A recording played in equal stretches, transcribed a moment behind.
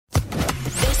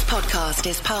podcast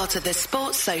is part of the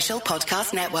Sports Social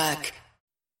Podcast Network.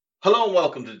 Hello and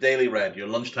welcome to Daily Red, your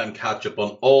lunchtime catch-up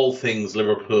on all things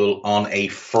Liverpool on a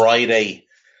Friday.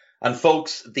 And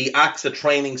folks, the AXA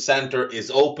Training Centre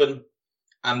is open,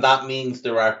 and that means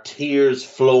there are tears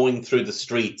flowing through the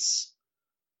streets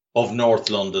of North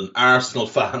London. Arsenal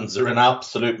fans are in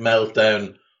absolute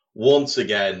meltdown once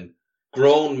again.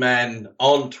 Grown men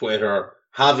on Twitter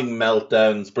having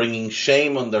meltdowns, bringing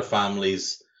shame on their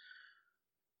families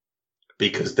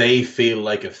because they feel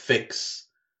like a fix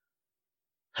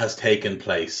has taken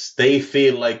place. They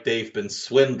feel like they've been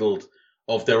swindled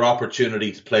of their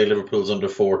opportunity to play Liverpool's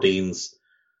under-14s,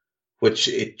 which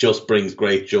it just brings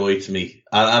great joy to me.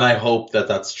 And I hope that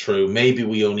that's true. Maybe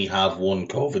we only have one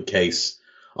COVID case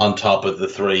on top of the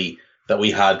 3 that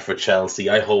we had for Chelsea.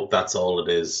 I hope that's all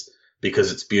it is,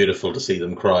 because it's beautiful to see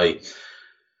them cry.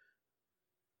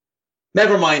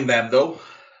 Never mind them, though.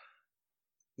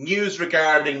 News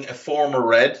regarding a former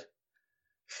Red.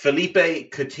 Philippe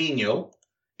Coutinho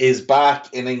is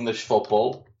back in English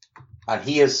football, and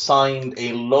he has signed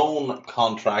a loan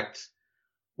contract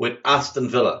with Aston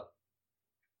Villa.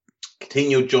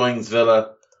 Coutinho joins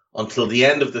Villa until the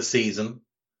end of the season.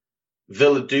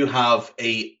 Villa do have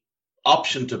a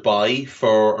option to buy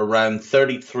for around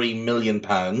 £33 million.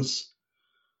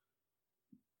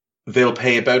 They'll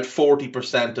pay about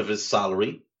 40% of his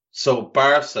salary. So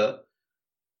Barca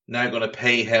now going to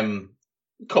pay him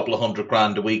a couple of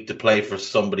 $100,000 a week to play for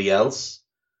somebody else.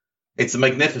 It's a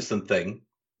magnificent thing.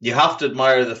 You have to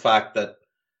admire the fact that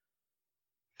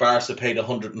Barca paid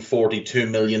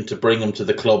 $142 million to bring him to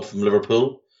the club from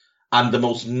Liverpool. And the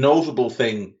most notable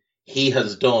thing he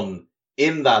has done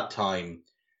in that time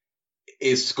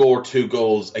is score 2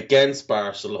 goals against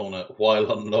Barcelona while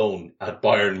on loan at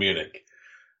Bayern Munich.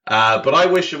 But I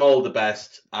wish him all the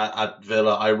best at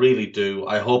Villa. I really do.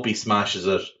 I hope he smashes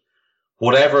it.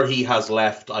 Whatever he has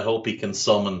left, I hope he can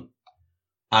summon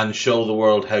and show the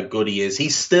world how good he is.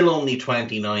 He's still only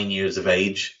 29 years of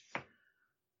age.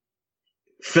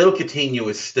 Phil Coutinho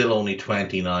is still only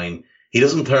 29. He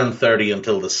doesn't turn 30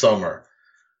 until the summer.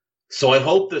 So I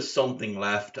hope there's something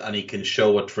left and he can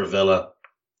show it for Villa.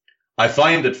 I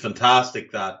find it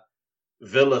fantastic that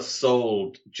Villa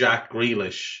sold Jack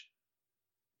Grealish,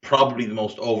 probably the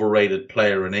most overrated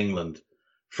player in England,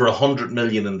 for $100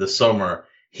 million in the summer.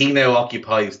 He now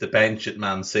occupies the bench at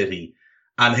Man City,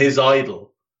 and his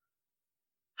idol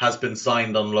has been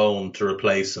signed on loan to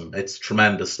replace him. It's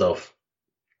tremendous stuff.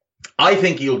 I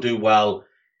think he'll do well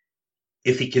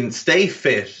if he can stay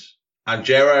fit and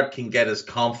Gerrard can get his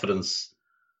confidence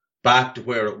back to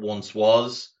where it once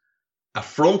was. A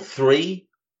front 3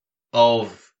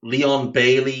 of Leon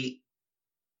Bailey,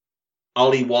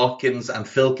 Ollie Watkins and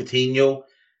Phil Coutinho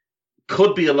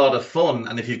could be a lot of fun.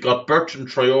 And if you've got Bertrand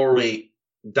Traore,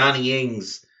 Danny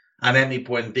Ings and Emi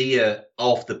Buendia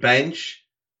off the bench,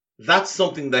 that's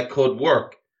something that could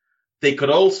work. They could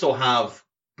also have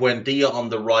Buendia on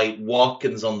the right,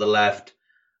 Watkins on the left,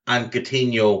 and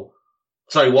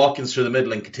Watkins through the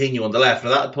middle and Coutinho on the left. Now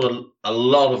that would put a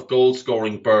lot of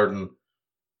goal-scoring burden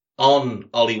on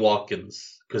Ollie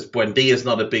Watkins, because Buendia is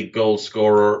not a big goal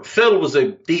scorer. Phil was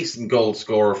a decent goal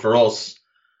scorer for us.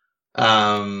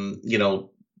 12,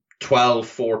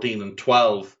 14 and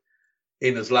 12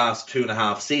 in his last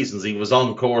 2.5 seasons. He was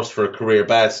on course for a career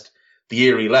best the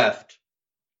year he left.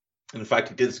 In fact,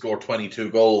 he did score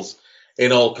 22 goals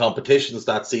in all competitions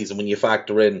that season when you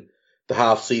factor in the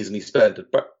half season he spent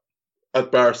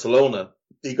at Barcelona.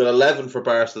 He got 11 for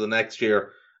Barca the next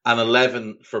year and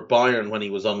 11 for Bayern when he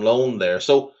was on loan there.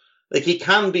 So, he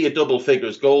can be a double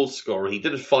figures goal scorer. He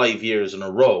did it 5 years in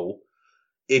a row.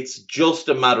 It's just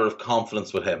a matter of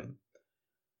confidence with him.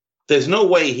 There's no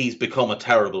way he's become a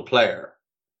terrible player.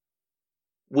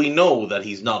 We know that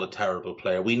he's not a terrible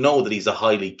player. We know that he's a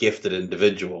highly gifted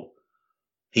individual.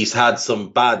 He's had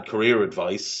some bad career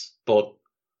advice, but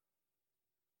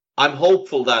I'm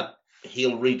hopeful that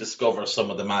he'll rediscover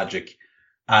some of the magic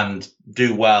and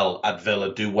do well at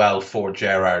Villa, do well for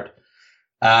Gerrard.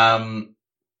 I'm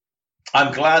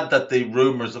glad that the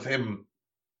rumours of him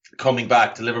coming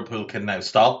back to Liverpool can now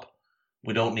stop.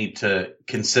 We don't need to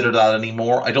consider that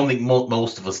anymore. I don't think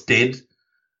most of us did,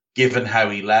 given how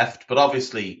he left. But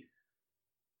obviously,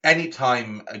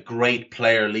 anytime a great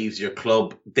player leaves your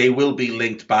club, they will be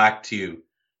linked back to you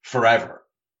forever.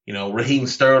 Raheem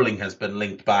Sterling has been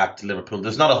linked back to Liverpool.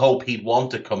 There's not a hope he'd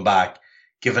want to come back,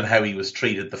 given how he was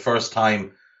treated the first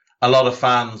time. A lot of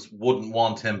fans wouldn't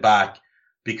want him back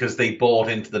because they bought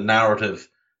into the narrative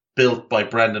built by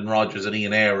Brendan Rodgers and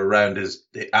Ian Ayre around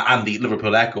and the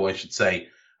Liverpool Echo,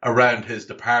 around his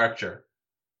departure.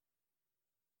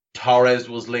 Torres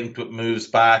was linked with moves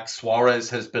back. Suarez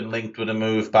has been linked with a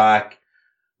move back.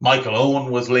 Michael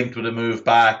Owen was linked with a move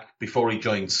back before he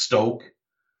joined Stoke.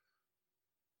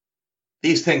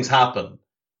 These things happen.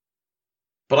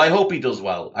 But I hope he does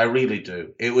well. I really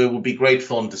do. It would be great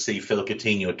fun to see Phil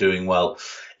Coutinho doing well.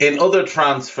 In other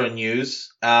transfer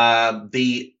news,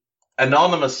 the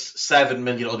anonymous 7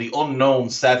 million or the unknown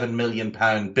 £7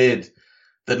 million bid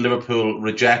that Liverpool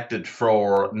rejected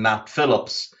for Nat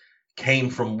Phillips came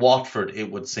from Watford, it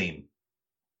would seem.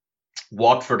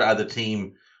 Watford are the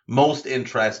team most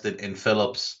interested in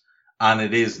Phillips, and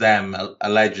it is them,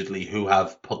 allegedly, who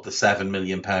have put the £7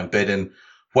 million bid in.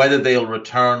 Whether they'll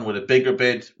return with a bigger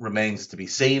bid remains to be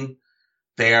seen.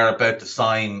 They are about to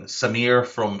sign Samir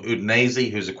from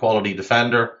Udinese, who's a quality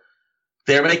defender.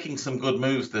 They're making some good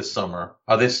moves this summer,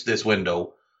 or this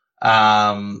window.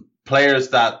 Players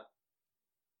that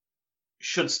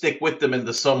should stick with them in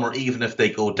the summer, even if they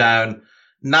go down.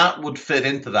 Nat would fit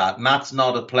into that. Nat's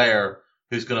not a player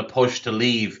who's going to push to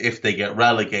leave if they get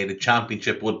relegated.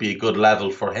 Championship would be a good level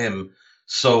for him.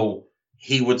 So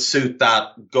he would suit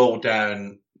that, go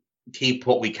down, keep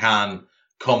what we can,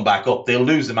 come back up. They'll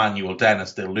lose Emmanuel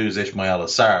Dennis. They'll lose Ismail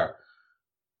Assar.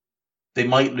 They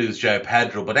might lose João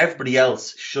Pedro, but everybody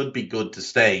else should be good to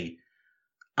stay,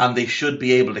 and they should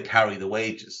be able to carry the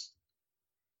wages.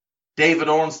 David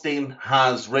Ornstein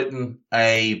has written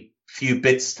a few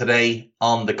bits today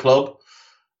on the club,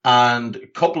 and a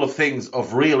couple of things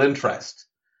of real interest.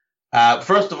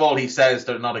 First of all, he says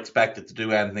they're not expected to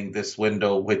do anything this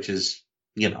window, which is,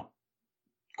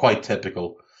 quite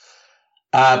typical.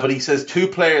 But he says two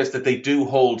players that they do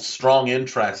hold strong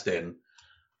interest in.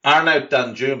 Arnaut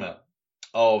Danjuma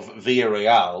of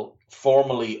Villarreal,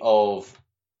 formerly of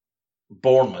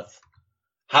Bournemouth,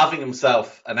 having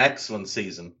himself an excellent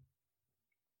season.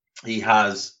 He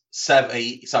has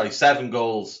 7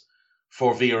 goals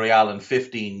for Villarreal in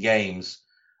 15 games.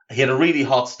 He had a really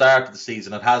hot start to the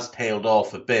season. It has tailed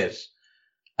off a bit.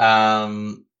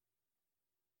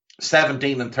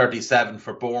 17 and 37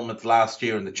 for Bournemouth last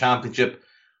year in the Championship,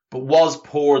 but was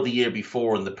poor the year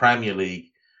before in the Premier League.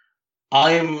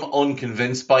 I'm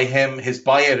unconvinced by him. His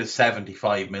buyout is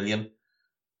 75 million.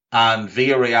 And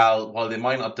Villarreal, while they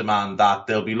might not demand that,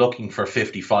 they'll be looking for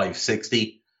 55,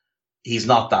 60. He's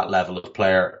not that level of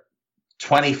player.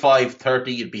 25,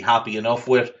 30 you'd be happy enough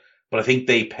with, but I think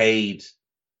they paid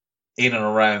in and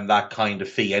around that kind of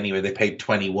fee anyway. They paid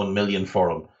 21 million for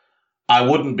him. I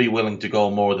wouldn't be willing to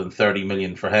go more than 30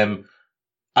 million for him.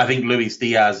 I think Luis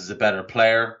Diaz is a better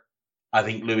player. I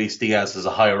think Luis Diaz has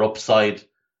a higher upside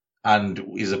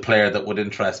and is a player that would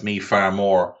interest me far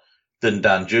more than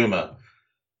Danjuma.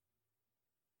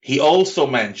 He also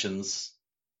mentions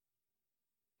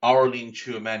Aurelien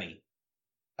Tchouameni,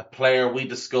 a player we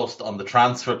discussed on the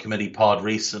transfer committee pod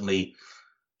recently,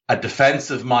 a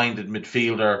defensive-minded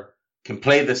midfielder, can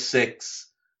play the 6,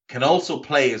 can also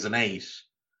play as an 8,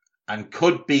 and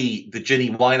could be the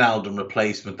Gini Wijnaldum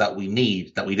replacement that we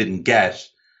need, that we didn't get.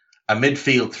 A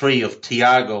midfield 3 of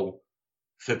Thiago,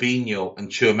 Fabinho, and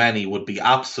Tchouameni would be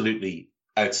absolutely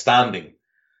outstanding.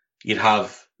 You'd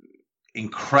have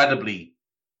incredibly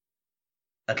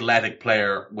athletic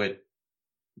player with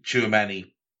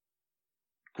Tchouameni,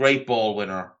 great ball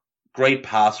winner, great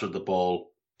passer of the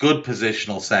ball, good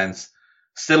positional sense,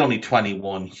 still only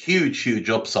 21, huge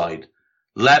upside,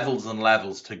 levels and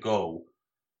levels to go,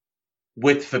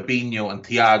 with Fabinho and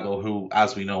Thiago, who,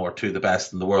 as we know, are two of the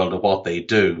best in the world at what they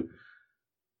do.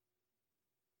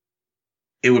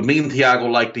 It would mean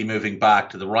Thiago likely moving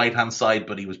back to the right-hand side,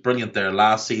 but he was brilliant there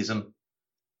last season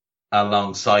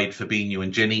alongside Fabinho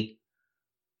and Gini.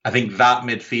 I think that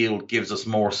midfield gives us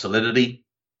more solidity,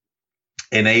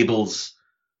 enables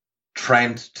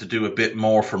Trent to do a bit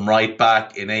more from right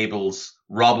back, enables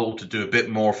Robbo to do a bit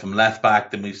more from left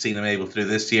back than we've seen him able to do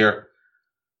this year.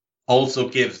 Also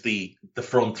gives the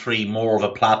front 3 more of a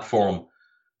platform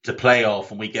to play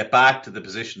off, and we get back to the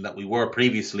position that we were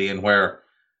previously in, where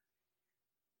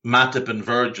Matip and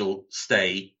Virgil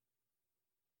stay,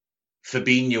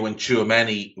 Fabinho and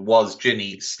Tchouameni was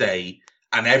Gini stay,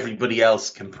 and everybody else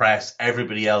can press,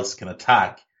 everybody else can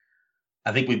attack.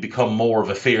 I think we've become more of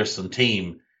a fearsome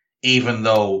team, even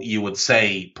though you would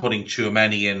say putting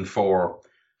Tchouameni in for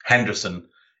Henderson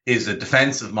is a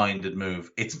defensive-minded move.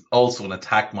 It's also an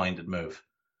attack-minded move,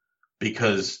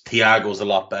 because Thiago's a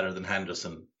lot better than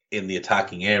Henderson in the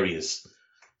attacking areas.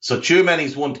 So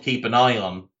Tchouameni's one to keep an eye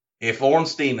on. If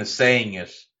Ornstein is saying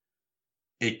it,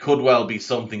 it could well be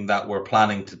something that we're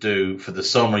planning to do for the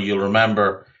summer. You'll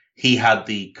remember he had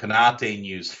the Konate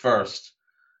news first,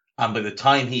 and by the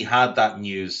time he had that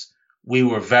news, we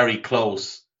were very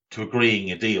close to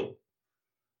agreeing a deal.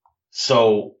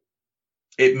 So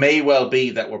it may well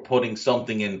be that we're putting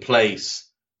something in place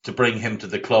to bring him to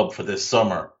the club for this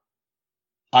summer.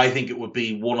 I think it would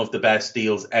be one of the best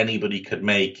deals anybody could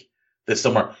make this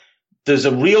summer. There's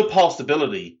a real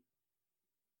possibility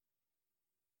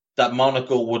that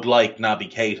Monaco would like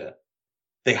Naby Keita.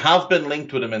 They have been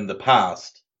linked with him in the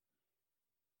past.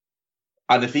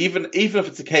 And if even if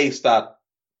it's a case that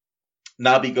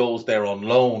Naby goes there on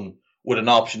loan with an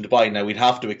option to buy, now we'd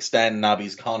have to extend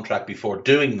Naby's contract before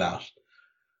doing that.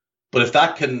 But if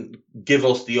that can give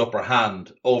us the upper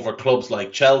hand over clubs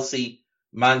like Chelsea,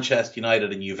 Manchester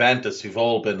United and Juventus, who've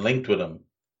all been linked with him,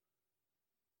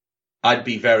 I'd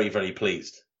be very, very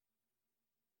pleased.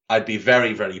 I'd be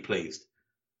very, very pleased.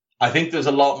 I think there's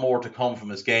a lot more to come from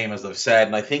his game, as I've said,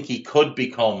 and I think he could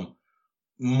become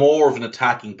more of an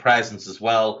attacking presence as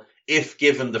well, if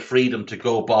given the freedom to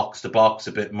go box to box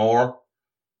a bit more.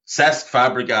 Cesc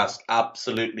Fabregas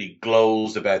absolutely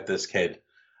glows about this kid,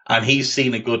 and he's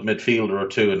seen a good midfielder or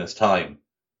two in his time.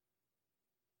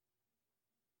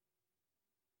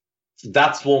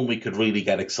 That's one we could really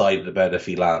get excited about if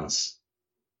he lands.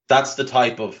 That's the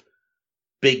type of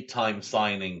big-time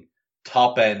signing,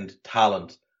 top-end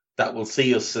talent that will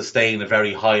see us sustain a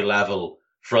very high level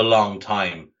for a long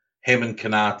time. Him and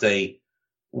Konate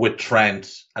with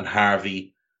Trent and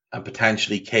Harvey and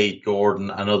potentially Kate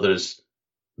Gordon and others.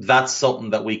 That's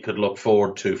something that we could look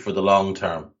forward to for the long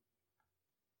term.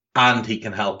 And he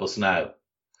can help us now.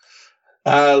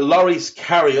 Loris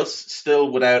Karius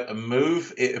still without a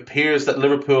move. It appears that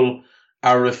Liverpool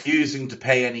are refusing to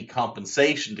pay any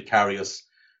compensation to Karius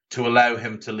to allow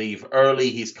him to leave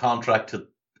early. He's contracted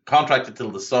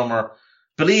till the summer,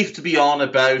 believed to be on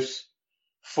about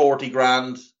 40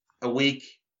 grand a week,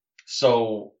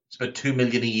 so it's about 2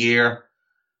 million a year.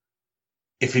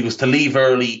 If he was to leave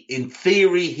early, in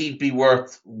theory, he'd be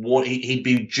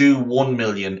due 1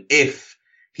 million if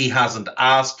he hasn't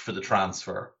asked for the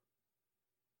transfer,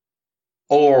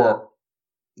 or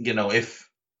if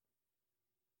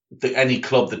any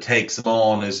club that takes him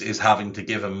on is having to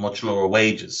give him much lower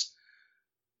wages.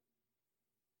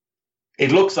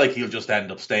 It looks like he'll just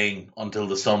end up staying until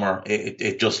the summer.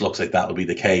 It just looks like that'll be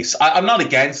the case. I'm not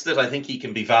against it. I think he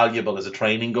can be valuable as a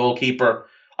training goalkeeper.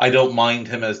 I don't mind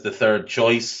him as the third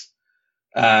choice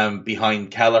behind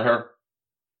Kelleher,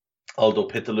 although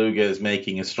Pitaluga is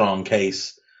making a strong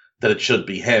case that it should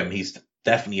be him. He's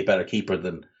definitely a better keeper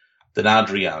than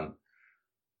Adrian.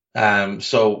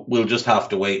 So we'll just have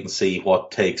to wait and see what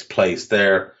takes place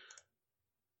there.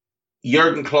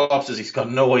 Jurgen Klopp says he's got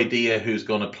no idea who's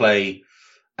going to play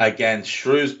against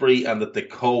Shrewsbury and that the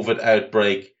COVID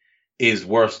outbreak is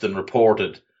worse than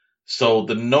reported. So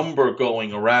the number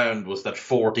going around was that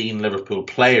 14 Liverpool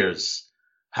players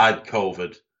had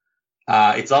COVID.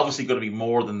 It's obviously going to be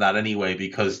more than that anyway,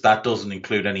 because that doesn't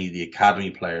include any of the academy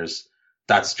players.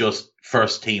 That's just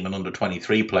first team and under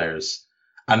 23 players,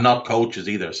 and not coaches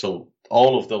either. So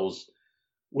all of those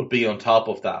would be on top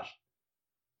of that.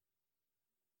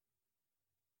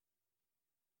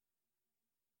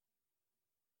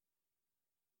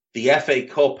 The FA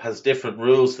Cup has different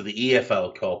rules to the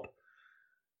EFL Cup,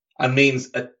 and means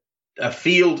a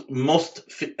team must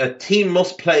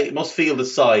field a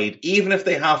side even if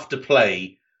they have to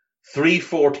play 3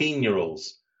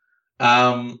 14-year-olds.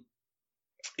 The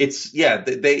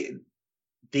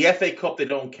FA Cup, they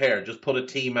don't care. Just put a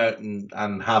team out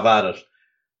and have at it.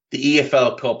 The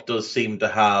EFL Cup does seem to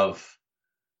have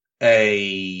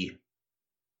a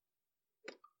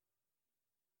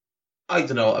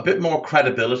bit more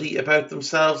credibility about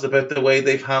themselves, about the way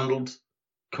they've handled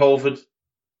COVID.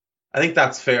 I think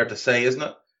that's fair to say, isn't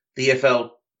it? The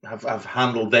EFL have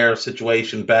handled their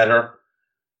situation better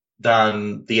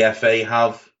than the FA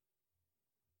have.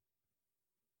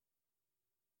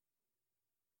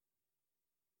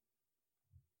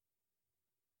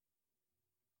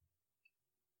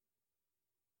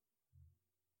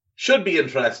 Should be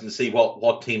interesting to see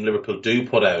what team Liverpool do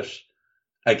put out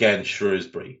against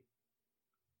Shrewsbury.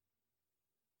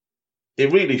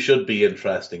 It really should be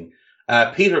interesting.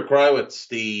 Peter Growitz,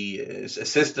 the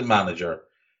assistant manager,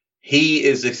 he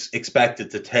is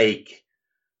expected to take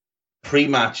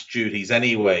pre-match duties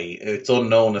anyway. It's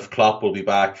unknown if Klopp will be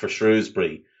back for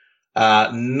Shrewsbury.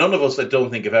 None of us, I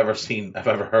don't think, have ever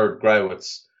heard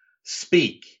Growitz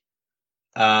speak.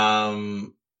 I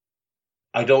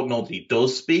don't know that he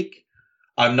does speak.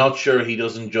 I'm not sure he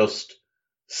doesn't just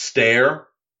stare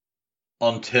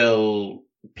until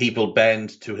people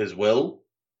bend to his will.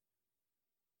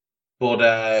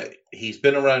 But he's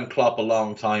been around Klopp a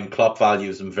long time. Klopp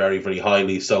values him very, very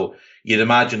highly. So you'd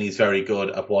imagine he's very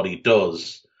good at what he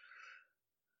does.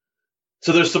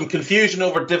 So there's some confusion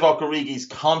over Divock Origi's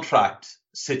contract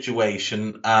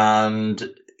situation, and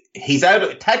he's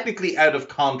technically out of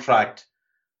contract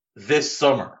this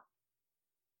summer.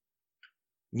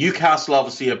 Newcastle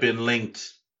obviously have been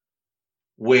linked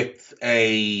with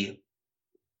a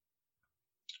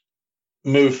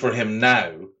move for him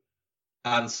now,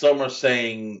 and some are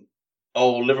saying,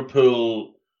 oh,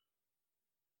 Liverpool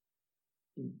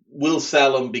will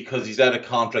sell him because he's out of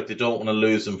contract. They don't want to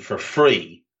lose him for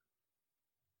free.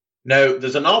 Now,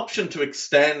 there's an option to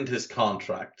extend his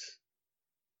contract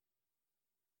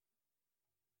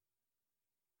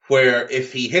where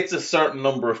if he hits a certain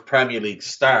number of Premier League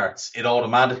starts, it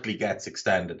automatically gets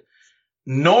extended.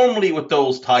 Normally with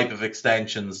those type of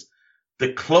extensions,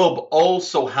 the club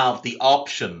also have the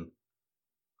option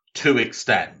to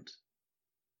extend.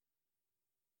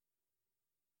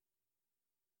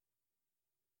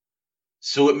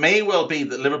 So it may well be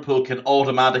that Liverpool can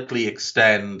automatically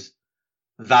extend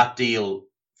that deal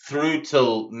through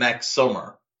till next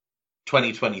summer,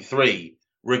 2023,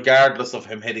 regardless of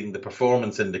him hitting the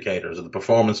performance indicators or the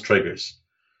performance triggers.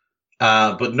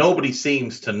 But nobody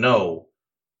seems to know.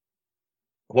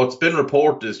 What's been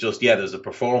reported is just, there's a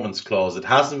performance clause. It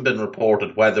hasn't been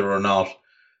reported whether or not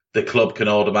the club can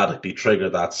automatically trigger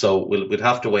that. So we'd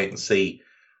have to wait and see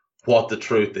what the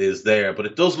truth is there. But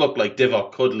it does look like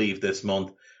Divock could leave this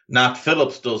month. Nat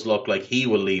Phillips does look like he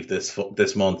will leave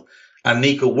this month. And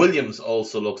Nico Williams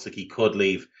also looks like he could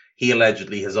leave. He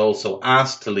allegedly has also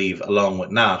asked to leave along with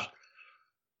Nat.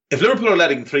 If Liverpool are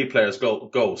letting 3 players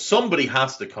go, somebody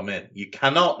has to come in. You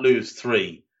cannot lose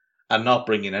 3 and not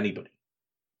bring in anybody.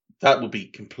 That would be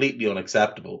completely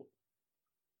unacceptable.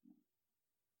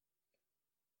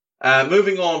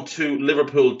 Moving on to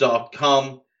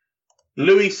Liverpool.com.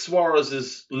 Luis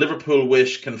Suarez's Liverpool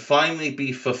wish can finally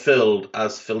be fulfilled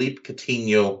as Philippe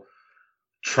Coutinho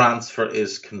transfer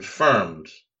is confirmed.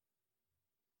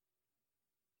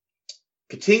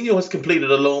 Coutinho has completed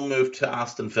a loan move to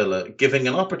Aston Villa, giving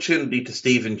an opportunity to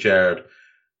Steven Gerrard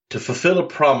to fulfill a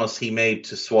promise he made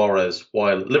to Suarez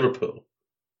while at Liverpool.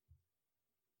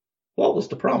 What was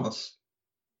the promise?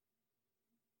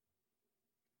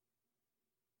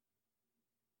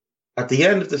 At the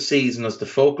end of the season, as the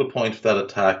focal point of that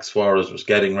attack, Suarez was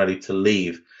getting ready to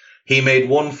leave. He made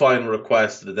one final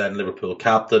request to the then Liverpool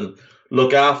captain.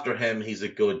 Look after him, he's a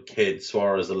good kid,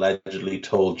 Suarez allegedly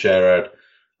told Gerrard,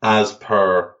 as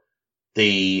per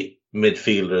the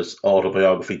midfielder's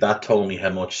autobiography. That told me how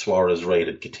much Suarez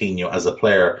rated Coutinho as a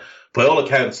player. By all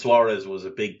accounts, Suarez was a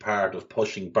big part of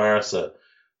pushing Barca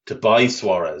to buy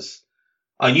Suarez.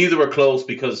 I knew they were close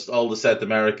because all the South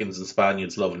Americans and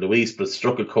Spaniards love Luis, but it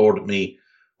struck a chord with me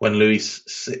when Luis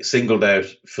singled out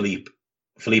Felipe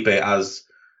as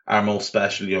our most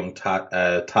special young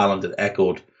talent. It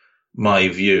echoed my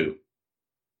view.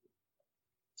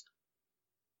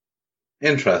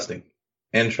 Interesting.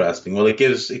 Well, it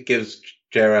gives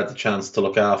Gerrard the chance to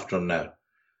look after him now,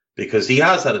 because he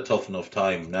has had a tough enough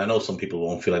time. Now, I know some people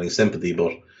won't feel any sympathy,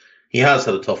 but he has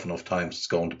had a tough enough time since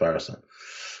going to Barca.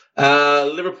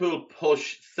 Liverpool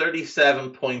push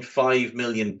 37.5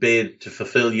 million bid to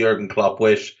fulfill Jurgen Klopp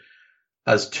wish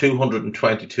as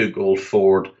 222 goal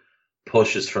forward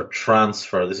pushes for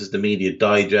transfer. This is the Media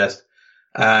Digest.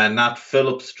 Nat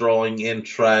Phillips drawing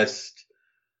interest.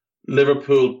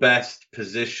 Liverpool best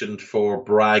positioned for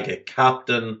Braga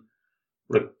captain.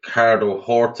 Ricardo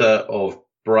Horta of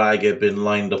Braga been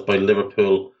lined up by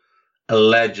Liverpool.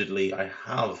 Allegedly, I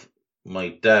have my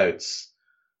doubts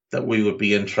that we would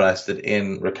be interested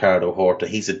in Ricardo Horta.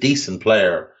 He's a decent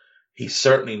player. He's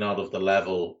certainly not of the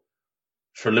level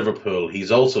for Liverpool.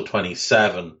 He's also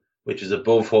 27, which is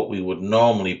above what we would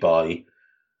normally buy.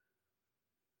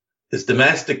 His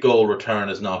domestic goal return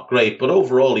is not great, but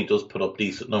overall he does put up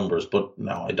decent numbers. But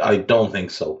no, I don't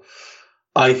think so.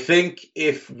 I think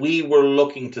if we were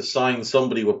looking to sign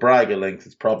somebody with Braga links,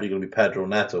 it's probably going to be Pedro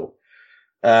Neto.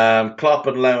 Klopp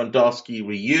and Lewandowski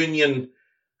reunion,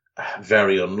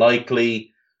 very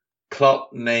unlikely.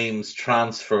 Klopp names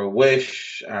transfer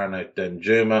wish, Arnaut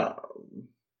Danjuma.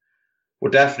 We're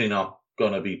definitely not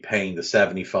going to be paying the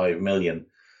 75 million.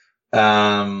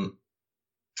 And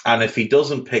if he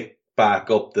doesn't pick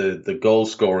back up the goal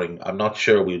scoring, I'm not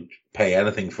sure we'd pay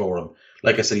anything for him.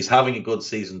 Like I said, he's having a good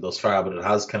season thus far, but it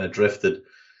has kind of drifted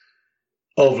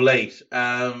of late.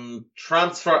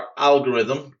 Transfer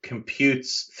algorithm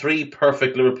computes 3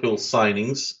 perfect Liverpool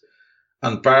signings,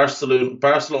 and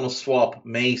Barcelona swap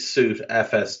may suit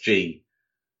FSG.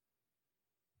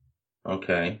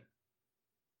 Okay.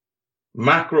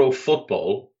 Macro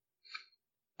Football,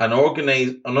 an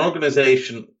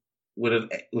organization with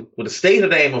a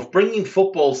stated aim of bringing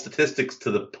football statistics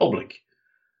to the public,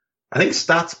 I think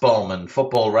StatsBomb and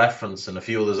Football Reference and a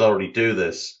few others already do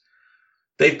this.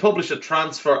 They've published a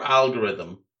transfer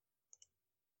algorithm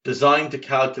designed to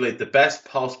calculate the best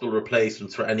possible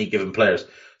replacements for any given players.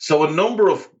 So a number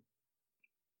of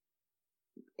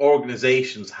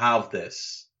organizations have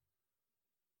this.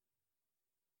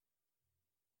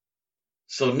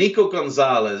 So Nico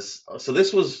Gonzalez, so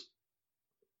this was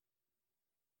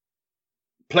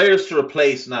players to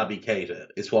replace Naby Keita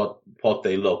is what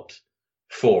they looked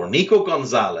for. Nico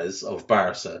Gonzalez of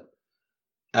Barca,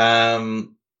 very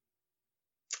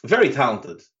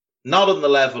talented. Not on the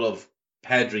level of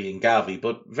Pedri and Gavi,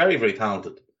 but very, very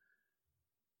talented.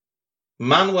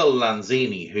 Manuel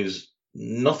Lanzini, who's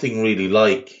nothing really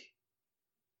like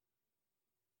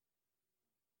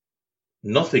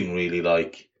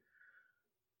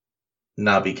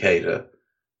Naby Keita.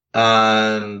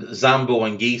 And Zambo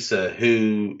Anguissa,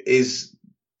 who is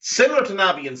similar to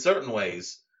Naby in certain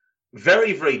ways,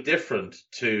 very, very different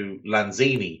to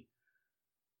Lanzini.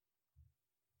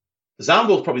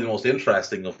 Zambo's probably the most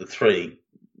interesting of the three.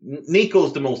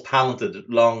 Nico's the most talented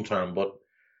long-term, but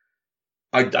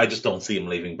I just don't see him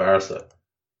leaving Barca.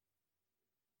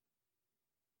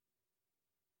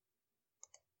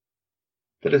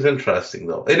 It is interesting,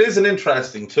 though. It is an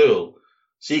interesting tool.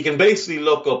 So you can basically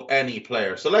look up any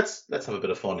player. So let's have a bit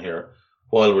of fun here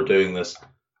while we're doing this.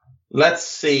 Let's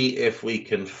see if we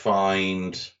can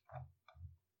find...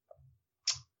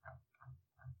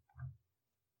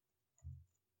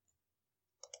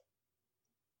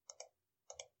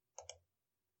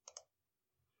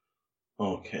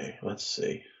 Okay, let's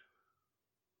see.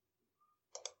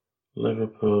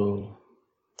 Liverpool.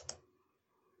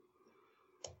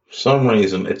 For some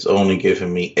reason, it's only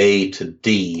giving me A to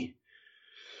D.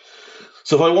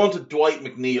 So if I wanted Dwight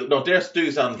McNeil, no, there's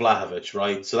Dusan Vlahovic,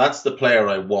 right? So that's the player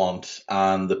I want.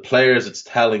 And the players it's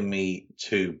telling me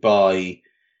to buy: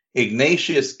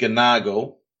 Ignatius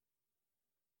Ganago,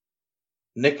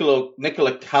 Nikola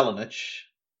Kalinic,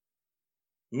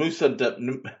 Moussa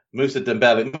Dembele. Moussa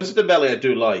Dembele I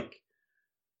do like.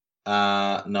 No,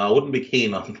 I wouldn't be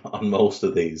keen on most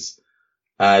of these.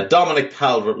 Dominic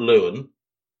Calvert-Lewin.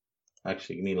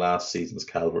 Actually, give me last season's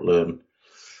Calvert-Lewin.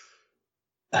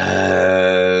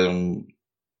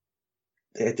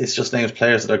 This just names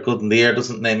players that are good in the air.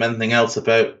 Doesn't name anything else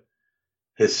about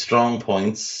his strong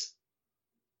points.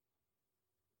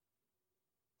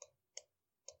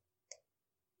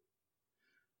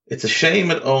 It's a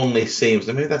shame it only seems,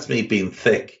 maybe that's me being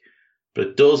thick, but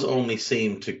it does only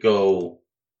seem to go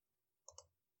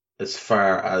as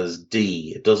far as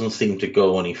D. It doesn't seem to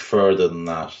go any further than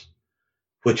that,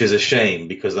 which is a shame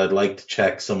because I'd like to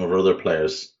check some of our other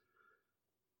players.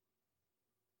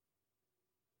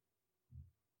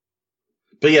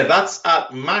 But yeah, that's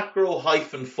at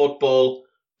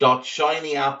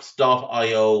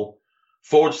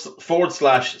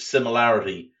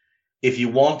macro-football.shinyapps.io/similarity. If you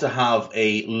want to have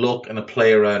a look and a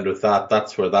play around with that,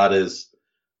 that's where that is.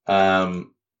 Not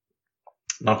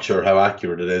sure how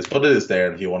accurate it is, but it is there.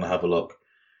 And if you want to have a look,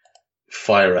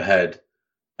 fire ahead.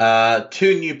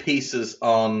 2 new pieces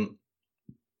on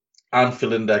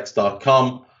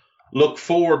AnfieldIndex.com. Look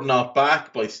Forward, Not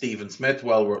Back by Stephen Smith,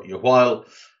 well worth your while.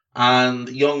 And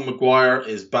Young Maguire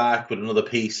is back with another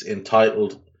piece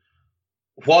entitled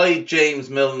Why James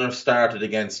Milner Started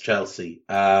Against Chelsea.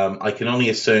 I can only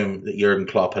assume that Jurgen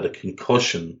Klopp had a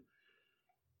concussion.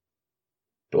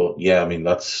 But yeah, I mean,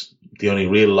 that's the only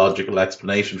real logical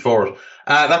explanation for it.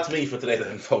 That's me for today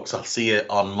then, folks. I'll see you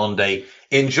on Monday.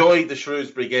 Enjoy the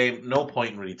Shrewsbury game. No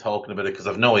point in really talking about it because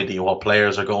I've no idea what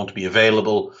players are going to be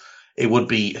available. It would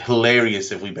be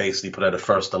hilarious if we basically put out a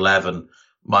first 11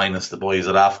 minus the boys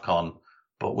at AFCON.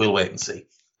 But we'll wait and see.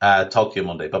 Talk to you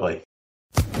Monday. Bye-bye.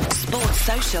 Sports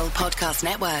Social Podcast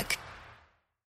Network.